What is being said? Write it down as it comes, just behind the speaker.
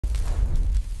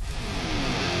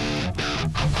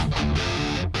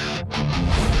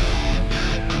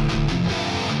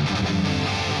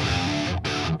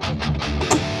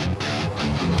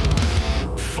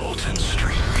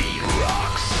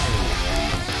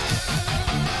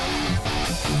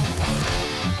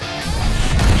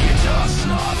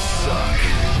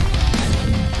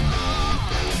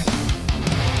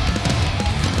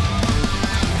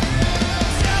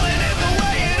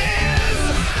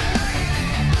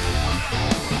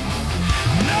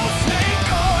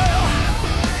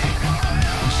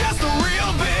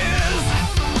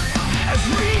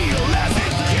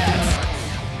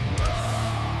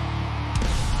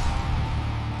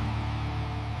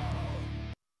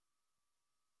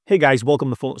Hey guys,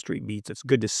 welcome to Fulton Street Beats. It's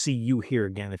good to see you here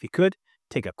again. If you could,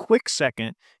 take a quick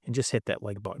second and just hit that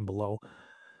like button below.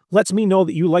 Lets me know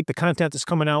that you like the content that's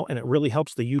coming out, and it really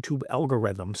helps the YouTube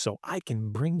algorithm so I can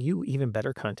bring you even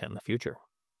better content in the future.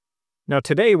 Now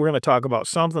today we're going to talk about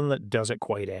something that doesn't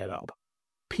quite add up.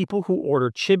 People who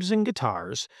order Chibson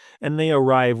guitars and they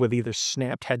arrive with either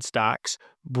snapped headstocks,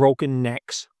 broken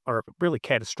necks, or really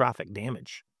catastrophic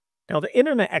damage. Now the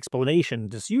internet explanation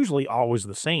is usually always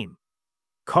the same.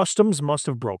 Customs must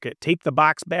have broke it, taped the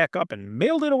box back up, and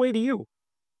mailed it away to you.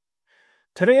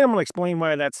 Today I'm going to explain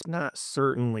why that's not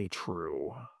certainly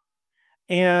true,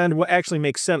 and what actually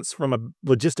makes sense from a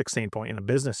logistics standpoint and a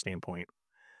business standpoint.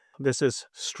 This is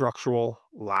structural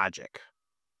logic.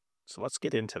 So let's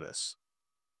get into this.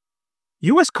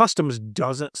 U.S. Customs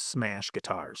doesn't smash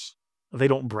guitars. They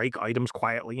don't break items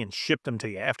quietly and ship them to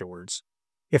you afterwards.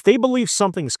 If they believe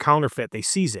something's counterfeit, they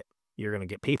seize it. You're going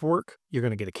to get paperwork, you're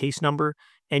going to get a case number,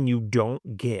 and you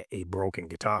don't get a broken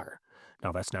guitar.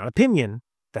 Now, that's not opinion,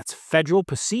 that's federal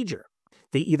procedure.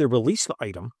 They either release the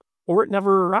item or it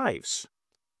never arrives.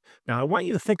 Now, I want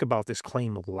you to think about this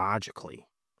claim logically.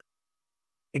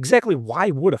 Exactly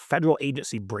why would a federal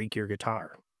agency break your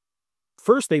guitar?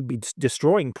 First, they'd be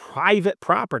destroying private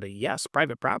property. Yes,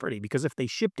 private property, because if they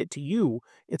shipped it to you,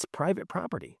 it's private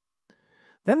property.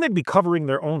 Then they'd be covering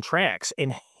their own tracks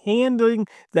and handing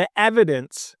the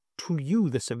evidence to you,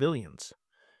 the civilians.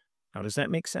 Now, does that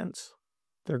make sense?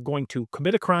 They're going to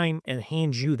commit a crime and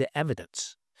hand you the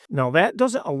evidence. Now, that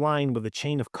doesn't align with the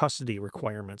chain of custody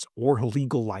requirements or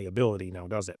legal liability, now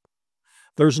does it?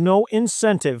 There's no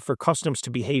incentive for customs to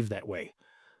behave that way.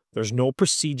 There's no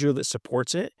procedure that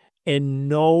supports it, and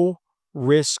no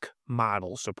risk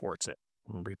model supports it.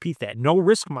 I'll repeat that. No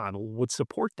risk model would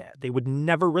support that. They would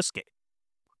never risk it.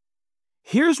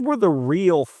 Here's where the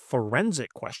real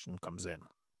forensic question comes in.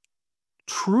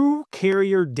 True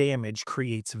carrier damage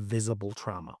creates visible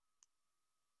trauma.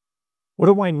 What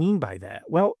do I mean by that?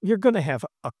 Well, you're going to have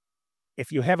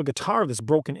if you have a guitar that's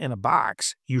broken in a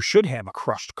box, you should have a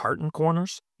crushed carton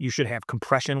corners, you should have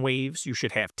compression waves, you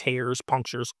should have tears,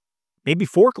 punctures, maybe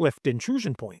forklift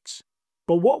intrusion points.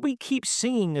 But what we keep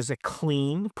seeing is a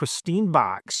clean, pristine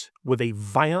box with a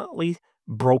violently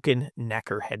broken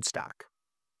neck or headstock.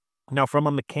 Now, from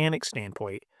a mechanic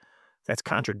standpoint, that's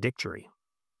contradictory.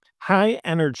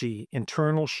 High-energy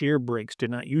internal shear breaks do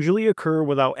not usually occur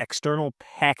without external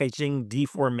packaging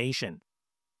deformation.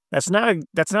 That's not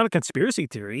a conspiracy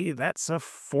theory. That's a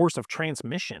force of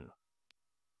transmission.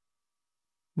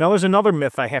 Now, there's another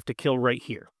myth I have to kill right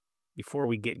here before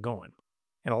we get going.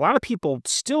 And a lot of people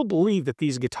still believe that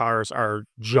these guitars are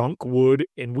junk wood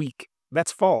and weak.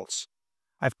 That's false.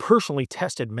 I've personally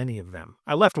tested many of them.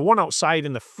 I left one outside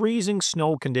in the freezing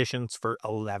snow conditions for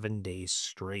 11 days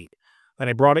straight. Then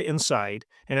I brought it inside,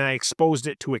 and I exposed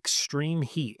it to extreme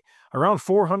heat, around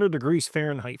 400 degrees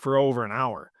Fahrenheit for over an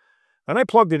hour. Then I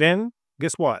plugged it in.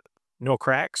 Guess what? No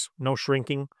cracks, no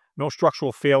shrinking, no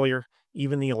structural failure.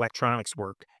 Even the electronics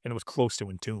worked, and it was close to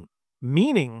in tune.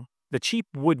 Meaning, the cheap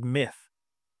wood myth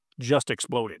just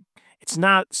exploded. It's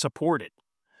not supported.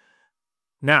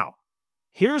 Now,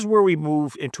 here's where we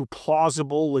move into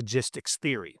plausible logistics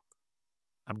theory.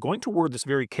 I'm going to word this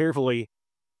very carefully,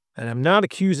 and I'm not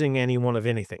accusing anyone of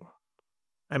anything.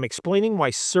 I'm explaining why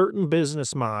certain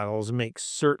business models make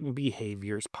certain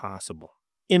behaviors possible.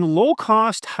 In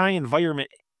low-cost, high-environment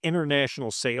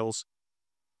international sales,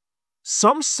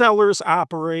 some sellers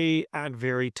operate on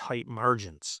very tight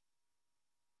margins.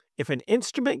 If an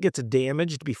instrument gets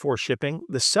damaged before shipping,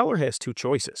 the seller has two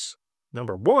choices.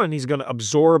 Number one, he's going to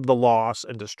absorb the loss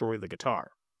and destroy the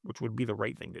guitar, which would be the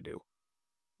right thing to do.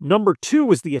 Number two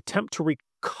is the attempt to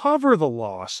recover the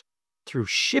loss through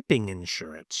shipping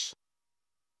insurance.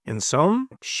 In some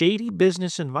shady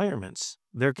business environments,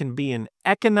 there can be an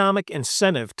economic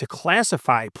incentive to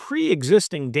classify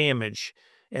pre-existing damage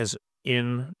as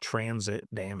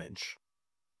in-transit damage.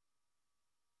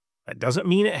 That doesn't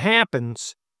mean it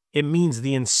happens. It means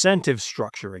the incentive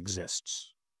structure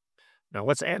exists. Now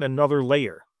let's add another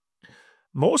layer.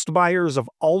 Most buyers of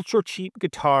ultra-cheap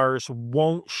guitars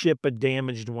won't ship a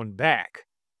damaged one back.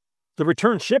 The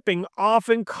return shipping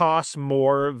often costs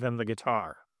more than the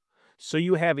guitar. So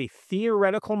you have a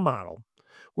theoretical model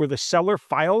where the seller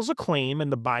files a claim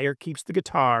and the buyer keeps the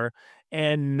guitar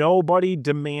and nobody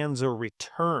demands a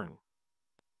return.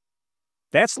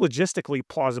 That's logistically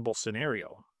plausible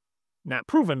scenario. Not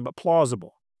proven, but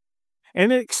plausible.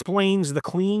 And it explains the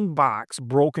clean box,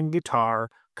 broken guitar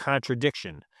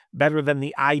contradiction better than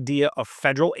the idea of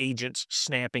federal agents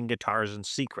snapping guitars in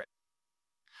secret.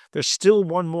 There's still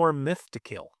one more myth to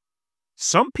kill.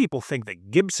 Some people think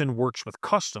that Gibson works with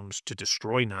customs to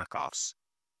destroy knockoffs.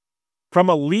 From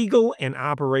a legal and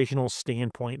operational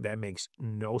standpoint, that makes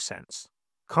no sense.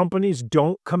 Companies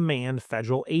don't command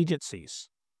federal agencies.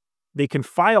 They can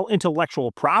file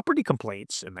intellectual property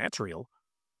complaints, and that's real,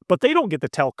 but they don't get to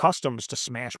tell customs to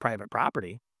smash private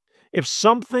property. If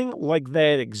something like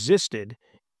that existed,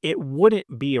 it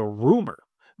wouldn't be a rumor.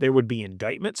 There would be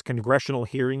indictments, congressional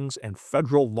hearings, and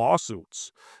federal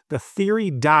lawsuits. The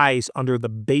theory dies under the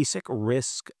basic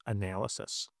risk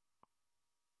analysis.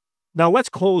 Now let's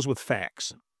close with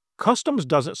facts. Customs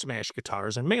doesn't smash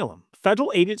guitars and mail them.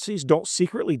 Federal agencies don't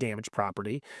secretly damage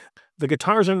property. The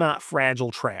guitars are not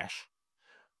fragile trash.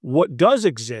 What does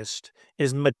exist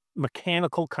is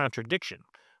mechanical contradiction.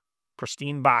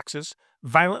 Pristine boxes,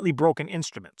 violently broken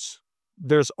instruments.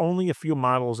 There's only a few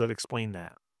models that explain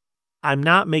that. I'm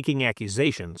not making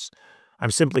accusations.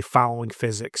 I'm simply following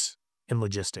physics and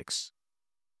logistics.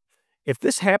 If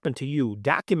this happened to you,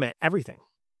 document everything.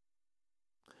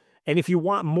 And if you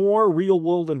want more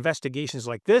real-world investigations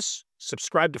like this,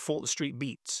 subscribe to Fulton Street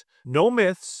Beats. No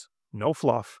myths, no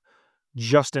fluff,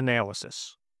 just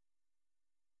analysis.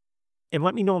 And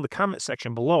let me know in the comment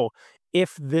section below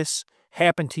if this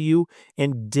happened to you,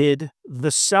 and did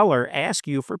the seller ask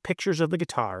you for pictures of the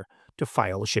guitar to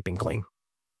file a shipping claim?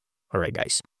 All right,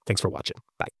 guys. Thanks for watching.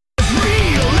 Bye.